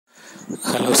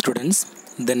Hello students,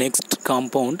 the next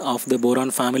compound of the boron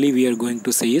family we are going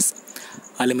to see is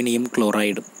aluminium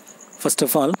chloride. First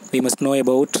of all, we must know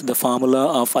about the formula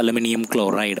of aluminium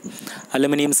chloride.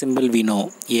 Aluminium symbol we know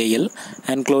Al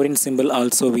and chlorine symbol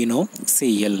also we know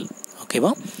Cl. Okay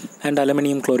va? And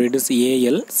aluminium chloride is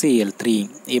AlCl3.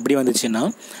 எப்படி வந்துச்சுன்னா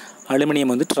aluminium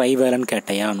வந்து ட்ரைவேலன்ட்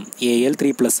cation Al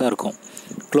 3+ இருக்கும்.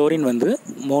 Chlorine வந்து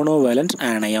monovalent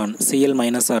ஆனையான் Cl-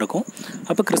 இருக்கும்.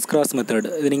 அப்போ Chris method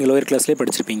இது நீங்கள் lower கிளாஸ்லேயே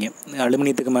படிச்சிருப்பீங்க.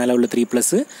 அலுமினியத்துக்கு மேலே உள்ள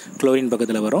 3+ குளோரின்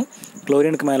பக்கத்தில் வரும்,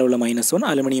 குளோரினுக்கு மேலே உள்ள -1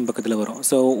 அலுமினியம் பக்கத்தில் வரும்.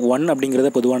 ஸோ 1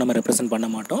 அப்படிங்கிறத பொதுவாக நம்ம ரெப்ரசென்ட் பண்ண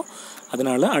மாட்டோம்.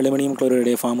 அதனால் அலுமினியம்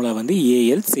குளோரைடுடைய ஃபார்முலா வந்து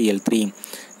AlCl3.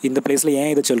 இந்த பிளேஸில்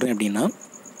ஏன் இதை சொல்கிறேன் அப்படின்னா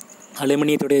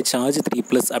அலுமினியத்துடைய சார்ஜ்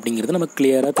 3+ அப்படிங்கிறது நமக்கு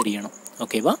கிளியராக தெரியணும்.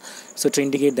 ஓகேவா? So to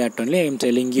indicate that only I am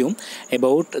telling you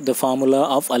about the formula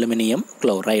of aluminium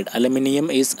chloride. Aluminium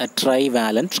is a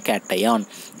trivalent cation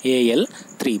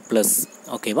Al3+.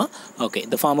 Okay va? Okay,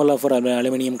 the formula for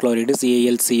aluminium chloride is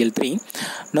AlCl3.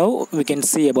 Now we can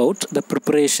see about the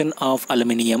preparation of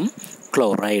aluminium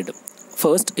chloride.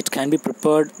 First, it can be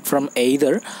prepared from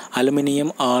either aluminium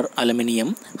or aluminium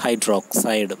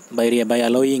hydroxide by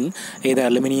allowing either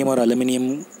aluminium or aluminium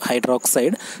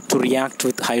hydroxide to react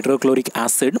with hydrochloric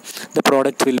acid. The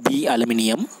product will be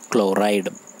aluminium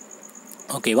chloride.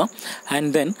 Okay va? And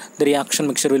then the reaction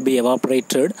mixture will be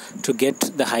evaporated to get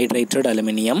the hydrated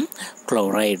aluminium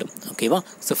chloride. Okay va?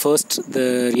 So first the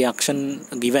reaction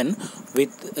given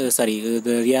with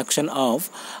the reaction of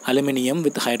aluminium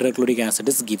with hydrochloric acid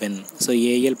is given. So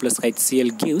Al plus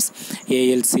HCl gives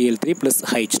AlCl3 plus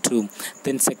H2.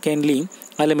 Then secondly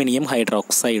aluminium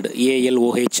hydroxide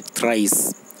AlOH thrice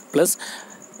plus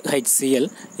HCl,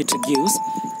 it gives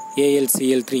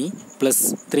AlCl3 plus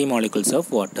 3 molecules of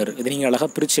water. இது நீங்கள் அழகாக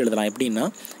பிரித்து எழுதலாம். எப்படின்னா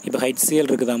இப்போ HCl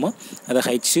இருக்குதாமா, அதை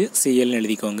HCl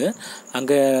எழுதிக்கோங்க.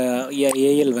 அங்கே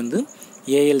Al வந்து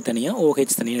Al தனியாக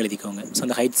OH தனியாக எழுதிக்கோங்க. ஸோ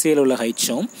அந்த HCl உள்ள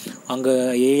Hம் அங்கே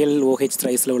AlOH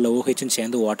த்ரைஸில் உள்ள OHம்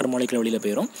சேர்ந்து வாட்டர் மாலிகுலர் வெளியில்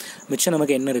போயிடும். மிச்சம்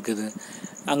நமக்கு என்ன இருக்குது,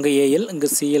 அங்கே Al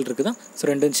இங்கே Cl இருக்குதா,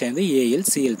 ஸோ ரெண்டும் சேர்ந்து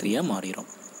AlCl3 மாறிடும்.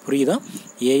 புரியுதா?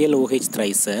 AlOH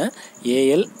த்ரைஸை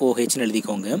AlOHன்னு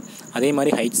எழுதிக்கோங்க. அதே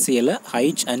மாதிரி HCl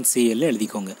H and Clன்னு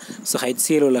எழுதிக்கோங்க. ஸோ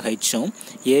HCl உள்ள Hம்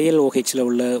AlOHல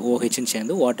உள்ள OHன்னு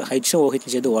சேர்ந்து Hம்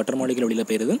OHன்னு சேர்ந்து வாட்டர் மாலிகுலர் வெளியில்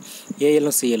போயிடுது.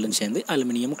 Alம் Clன்னு சேர்ந்து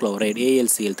அலுமினியம் குளோரைடு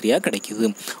AlCl3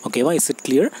 கிடைக்குது. ஓகேவா? Is it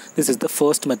clear? This is the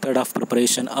first method of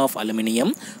preparation of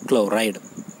aluminium chloride.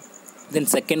 Then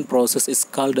second process is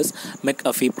called as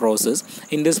McAfee process.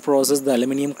 In this process the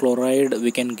aluminium chloride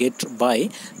we can get by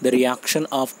the reaction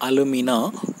of alumina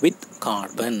with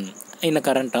carbon in a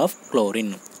current of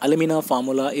chlorine. Alumina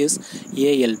formula is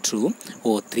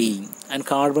Al2O3 and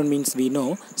carbon means we know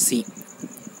C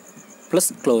plus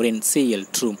chlorine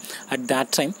Cl2. At that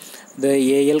time the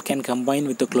Al can combine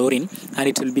with the chlorine and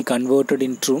it will be converted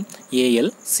into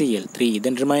AlCl3.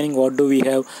 Then remaining what do we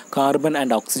have? Carbon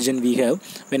and oxygen we have.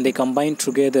 When they combine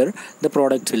together the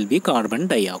product will be carbon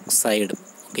dioxide.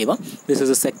 Okay va? This is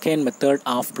the second method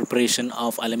of preparation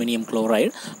of aluminium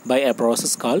chloride by a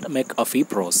process called McAfee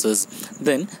process.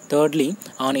 Then thirdly,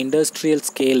 on industrial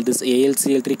scale this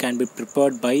AlCl3 can be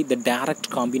prepared by the direct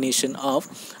combination of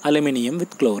aluminium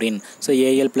with chlorine. So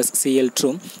Al plus Cl2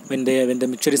 when the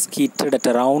mixture is heated at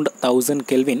around 1000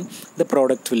 Kelvin the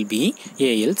product will be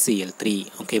AlCl3.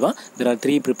 Okay va? There are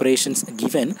three preparations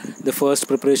given. The first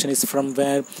preparation is from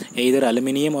where either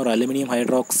aluminium or aluminium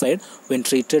hydroxide when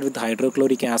treated with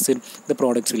hydrochloric acid the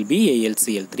product will be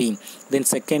AlCl3. Then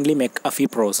secondly McAfee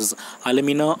process,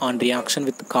 alumina on reaction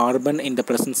with carbon in the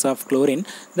presence of chlorine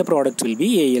the product will be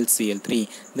AlCl3.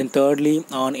 Then thirdly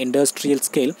on industrial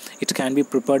scale it can be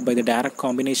prepared by the direct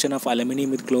combination of aluminium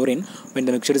with chlorine. When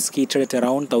the mixture is heated at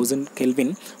around 1000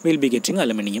 Kelvin we will be getting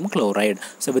aluminium chloride.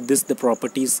 So with this the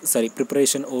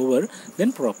preparation over.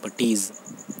 Then properties.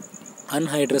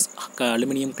 Anhydrous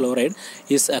aluminium chloride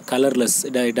is a colorless.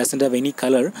 It doesn't have any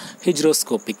color.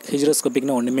 Hygroscopic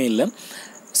na ஒண்ணுமே இல்லை.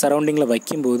 சரௌண்டிங்கில்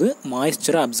வைக்கும்போது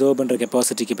மாய்ஸ்சரை observe பண்ணுற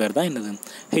கெப்பாசிட்டிக்கு பேர் தான் என்னது,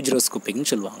 ஹிஜ்ரோஸ்கோபிக்னு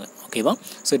சொல்லுவாங்க. ஓகேவா?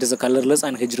 So it is a colourless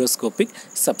and ஹிஜ்ரோஸ்கோபிக்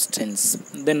substance.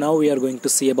 Then now we are going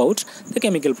to see about the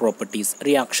chemical properties.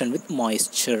 Reaction with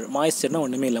moisture. மாய்ஸ்சர்னால்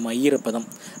ஒன்றுமே இல்லைம்மா, ஈரப்பதம்.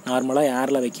 நார்மலாக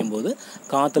ஏரில் வைக்கும்போது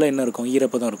காற்றுல என்ன இருக்கும்,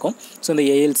 ஈரப்பதம் இருக்கும். ஸோ இந்த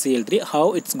AlCl3 how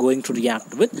it's going to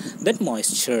react with that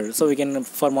moisture. So we can,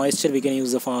 for moisture we can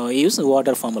use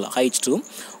water formula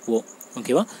H2O.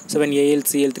 Okay, so when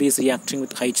AlCl3 is reacting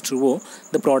with H2O,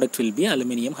 the product will be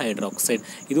aluminum hydroxide.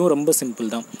 இதுவும் ரொம்ப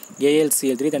simple தான்.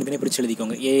 AlCl3 தனித்தனியாக பிரித்து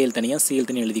எழுதிக்கோங்க. Al தனியாக Cl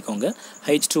தனியாக எழுதிக்கோங்க.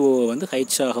 H2O வந்து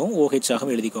H ஆகவும் OH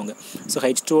ஆகவும் எழுதிக்கோங்க. ஸோ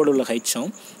H2O உள்ள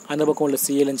Hம் அந்த பக்கம் உள்ள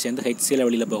Cl சேர்ந்து HCl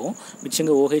வெளியில் போகும்.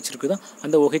 மிச்சங்க OH இருக்குதா,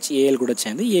 அந்த OH Al கூட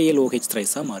சேர்ந்து AlOH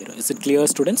thrice மாறிடும். Is it clear,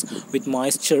 students? With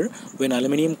moisture, when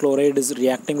aluminum chloride is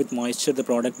reacting with moisture, the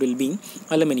product will be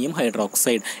aluminum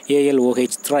hydroxide,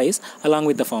 AlOH thrice, along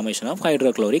with the formation of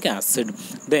hydrochloric acid.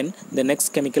 Then the next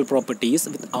chemical property is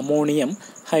with ammonium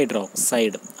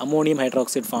hydroxide. Ammonium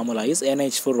hydroxide formula is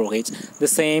NH4OH.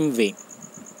 The same way,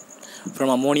 from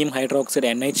ammonium hydroxide,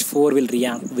 NH4 will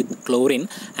react with chlorine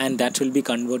and that will be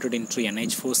converted into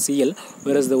NH4Cl,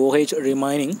 whereas the OH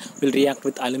remaining will react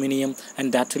with aluminium and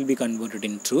that will be converted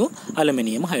into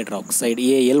aluminum hydroxide,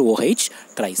 AlOH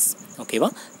thrice. Okay,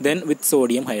 then with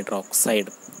sodium hydroxide.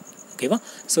 Okay,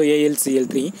 so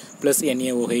AlCl3 plus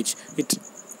NaOH, it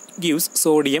gives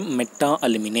sodium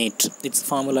meta-aluminate. Its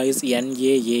formula is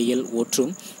NaAlO2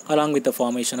 along with the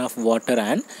formation of water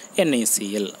and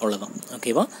NaCl.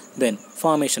 Okay, then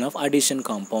formation of addition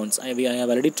compounds. I have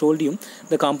already told you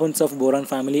the compounds of boron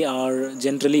family are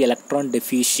generally electron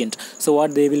deficient. So what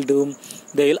they will do?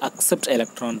 They will accept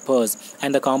electron pairs,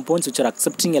 and the compounds which are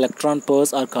accepting electron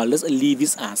pairs are called as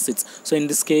Lewis acids. So in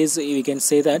this case we can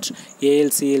say that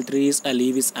AlCl3 is a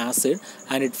Lewis acid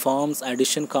and it forms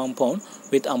addition compound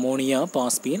with ammonia,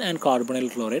 phosphine and carbonyl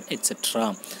chloride,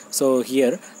 etc. So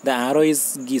here the arrow is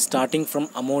starting from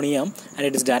ammonia and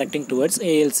it is directing towards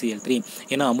AlCl3.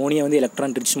 ஏன்னா ammonia வந்து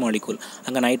electron rich molecule,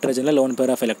 அங்கே நைட்ரஜனில் lone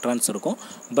pair of electrons இருக்கும்.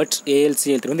 But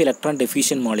AlCl3 வந்து electron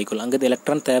deficient molecule, அங்கே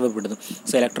electron தேவைப்படுது.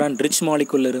 So electron rich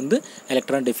மாலிகூல்லிருந்து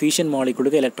electron deficient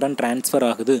மாலிகூலுக்கு electron transfer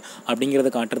ஆகுது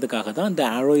அப்படிங்கிறத காட்டுறதுக்காக தான் the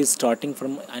arrow is starting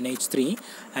from NH3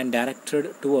 and directed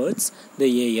towards the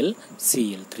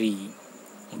AlCl3.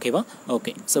 Okay,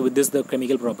 okay, so with this the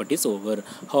chemical properties over.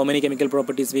 How many chemical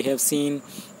properties we have seen?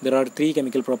 There are 3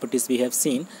 chemical properties we have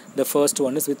seen. The first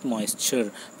one is with moisture.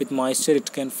 With moisture it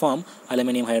can form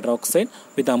aluminum hydroxide.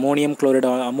 With ammonium chloride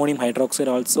or ammonium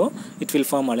hydroxide also it will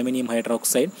form aluminum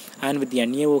hydroxide, and with the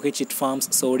NaOH it forms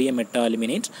sodium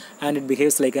meta-aluminate and it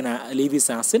behaves like an Lewis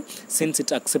acid since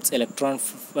it accepts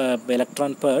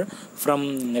electron pair from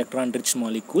electron rich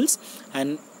molecules.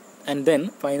 And then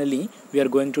finally we are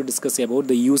going to discuss about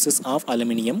the uses of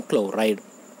aluminum chloride.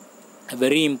 A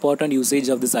very important usage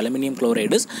of this aluminum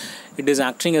chloride is it is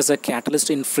acting as a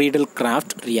catalyst in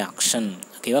Friedel-Crafts reaction.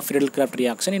 Okay, Friedel-Crafts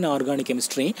reaction in organic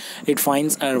chemistry, it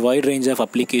finds a wide range of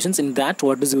applications. In that,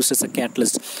 what is used as a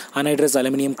catalyst? Anhydrous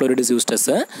aluminum chloride is used as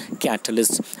a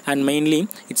catalyst, and mainly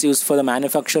it's used for the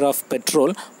manufacture of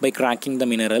petrol by cracking the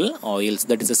mineral oils.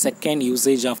 That is the second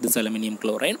usage of this aluminum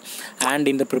chloride. And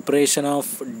in the preparation of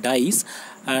dyes,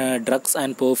 drugs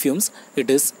and perfumes, it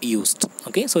is used.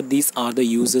 Okay, so these are the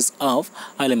uses of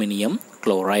aluminum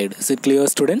chloride. Is it clear,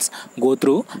 students? Go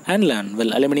through and learn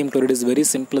well. Aluminum chloride is very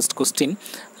simplest question.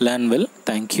 Learn well.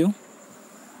 Thank you.